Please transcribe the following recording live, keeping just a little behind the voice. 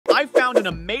I found an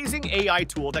amazing AI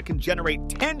tool that can generate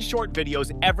 10 short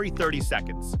videos every 30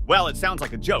 seconds. Well, it sounds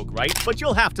like a joke, right? But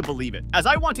you'll have to believe it, as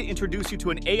I want to introduce you to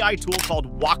an AI tool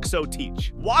called Woxo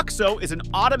Tech. Woxo is an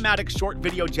automatic short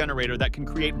video generator that can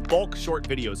create bulk short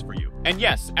videos for you. And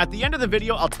yes, at the end of the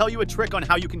video, I'll tell you a trick on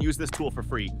how you can use this tool for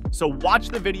free. So watch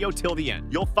the video till the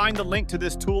end. You'll find the link to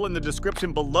this tool in the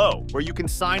description below, where you can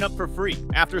sign up for free.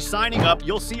 After signing up,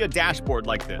 you'll see a dashboard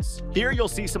like this. Here you'll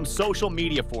see some social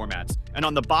media formats, and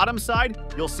on the bottom side,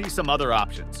 you'll see some other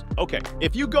options. Okay,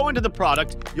 if you go into the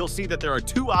product, you'll see that there are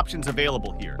two options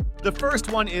available here. The first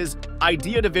one is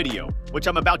Idea to Video, which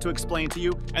I'm about to explain to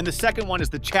you, and the second one is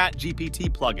the ChatGPT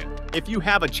plugin. If you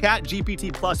have a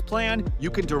ChatGPT Plus plan, you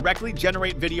can directly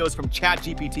generate videos from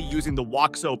ChatGPT using the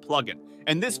Woxo plugin.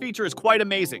 And this feature is quite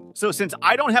amazing. So since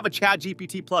I don't have a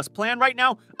ChatGPT Plus plan right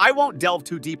now, I won't delve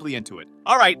too deeply into it.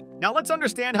 All right, now let's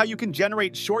understand how you can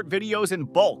generate short videos in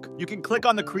bulk. You can click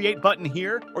on the Create button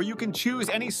here, or you can choose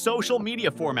any social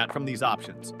media format from these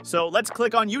options. So let's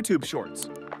click on YouTube Shorts.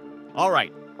 All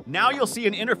right, now you'll see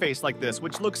an interface like this,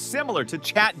 which looks similar to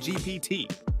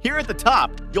ChatGPT. Here at the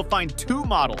top, you'll find two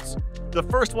models. The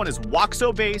first one is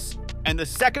Woxo Base, and the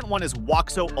second one is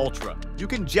Woxo Ultra. You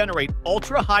can generate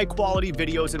ultra high quality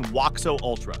videos in Woxo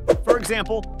Ultra. For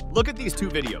example, look at these two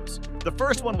videos. The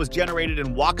first one was generated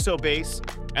in Woxo Base,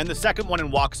 and the second one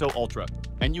in Woxo Ultra.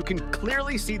 And you can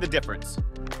clearly see the difference.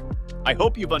 I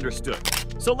hope you've understood.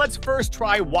 So let's first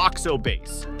try Woxo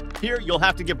Base. Here you'll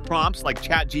have to give prompts like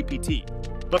ChatGPT.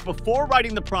 But before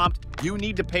writing the prompt, you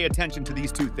need to pay attention to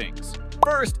these two things.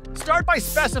 First, start by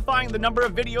specifying the number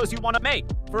of videos you want to make.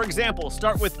 For example,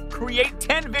 start with create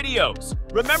 10 videos.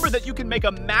 Remember that you can make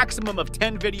a maximum of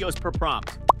 10 videos per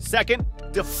prompt. Second,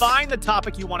 define the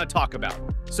topic you want to talk about.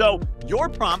 So your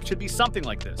prompt should be something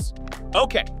like this.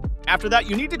 Okay, after that,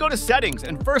 you need to go to settings,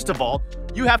 and first of all,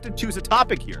 you have to choose a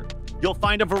topic here. You'll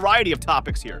find a variety of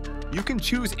topics here. You can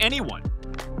choose any one.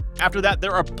 After that,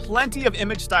 there are plenty of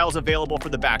image styles available for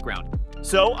the background.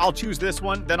 So I'll choose this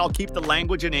one, then I'll keep the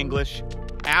language in English.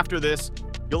 After this,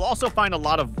 you'll also find a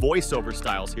lot of voiceover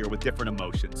styles here with different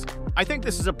emotions. I think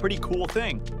this is a pretty cool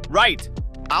thing. Right,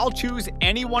 I'll choose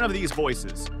any one of these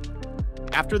voices.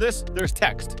 After this, there's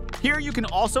text. Here you can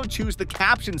also choose the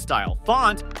caption style,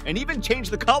 font, and even change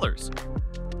the colors.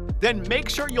 Then make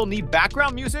sure you'll need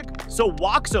background music, so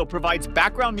Woxo provides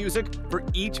background music for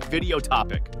each video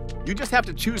topic. You just have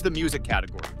to choose the music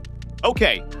category.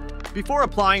 Okay, before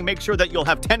applying, make sure that you'll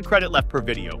have 10 credit left per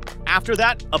video. After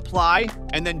that, apply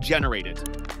and then generate it.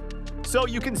 So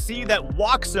you can see that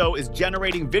Woxo is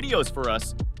generating videos for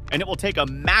us, and it will take a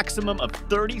maximum of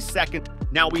 30 seconds.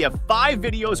 Now we have 5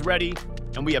 videos ready,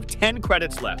 and we have 10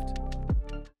 credits left.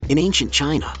 In ancient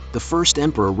China, the first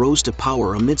emperor rose to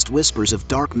power amidst whispers of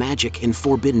dark magic and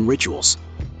forbidden rituals.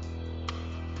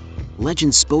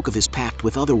 Legends spoke of his pact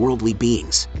with otherworldly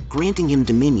beings, granting him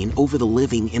dominion over the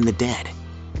living and the dead.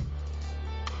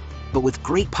 But with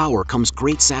great power comes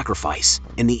great sacrifice,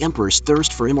 and the emperor's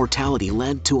thirst for immortality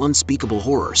led to unspeakable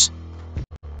horrors.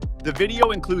 The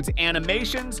video includes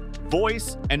animations,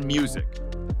 voice, and music.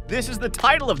 This is the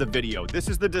title of the video, this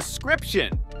is the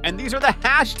description, and these are the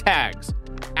hashtags.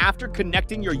 After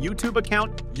connecting your YouTube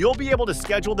account, you'll be able to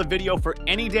schedule the video for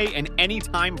any day and any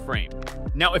time frame.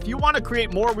 Now, if you want to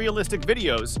create more realistic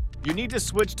videos, you need to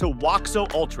switch to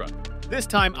Woxo Ultra. This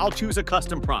time, I'll choose a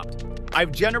custom prompt.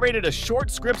 I've generated a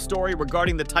short script story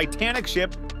regarding the Titanic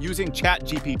ship using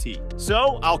ChatGPT.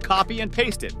 So I'll copy and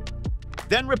paste it.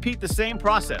 Then repeat the same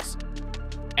process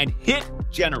and hit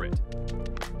generate.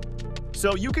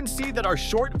 So you can see that our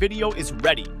short video is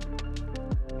ready.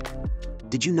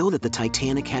 Did you know that the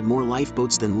Titanic had more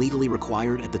lifeboats than legally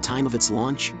required at the time of its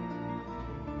launch?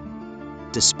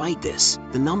 Despite this,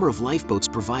 the number of lifeboats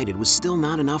provided was still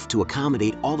not enough to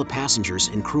accommodate all the passengers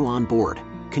and crew on board,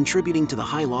 contributing to the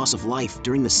high loss of life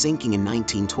during the sinking in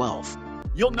 1912.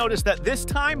 You'll notice that this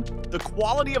time, the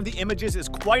quality of the images is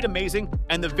quite amazing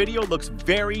and the video looks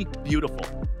very beautiful.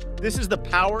 This is the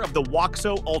power of the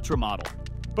Woxo Ultra model.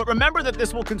 But remember that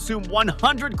this will consume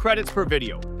 100 credits per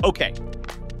video. Okay.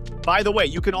 By the way,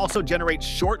 you can also generate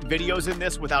short videos in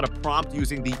this without a prompt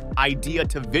using the Idea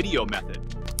to Video method.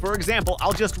 For example,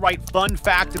 I'll just write fun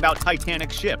fact about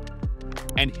Titanic ship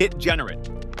and hit generate.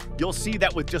 You'll see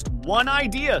that with just one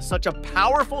idea, such a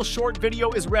powerful short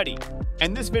video is ready.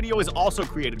 And this video is also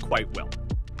created quite well.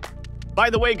 By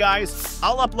the way, guys,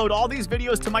 I'll upload all these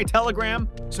videos to my Telegram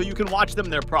so you can watch them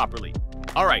there properly.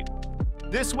 All right.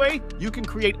 This way, you can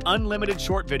create unlimited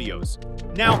short videos.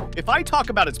 Now, if I talk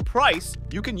about its price,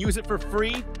 you can use it for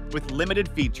free with limited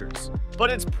features. But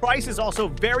its price is also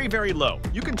very, very low.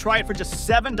 You can try it for just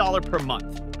 $7 per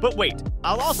month. But wait,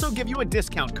 I'll also give you a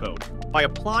discount code, by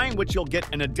applying which you'll get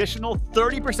an additional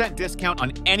 30% discount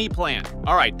on any plan.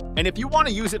 All right, and if you want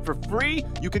to use it for free,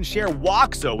 you can share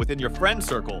Woxo within your friend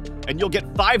circle, and you'll get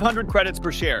 500 credits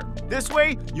per share. This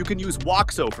way, you can use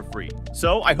Woxo for free.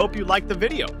 So I hope you liked the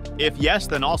video. If yes,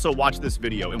 then also watch this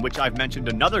video in which I've mentioned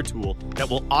another tool that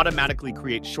will automatically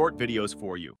create short videos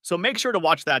for you. So make sure to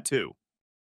watch that too.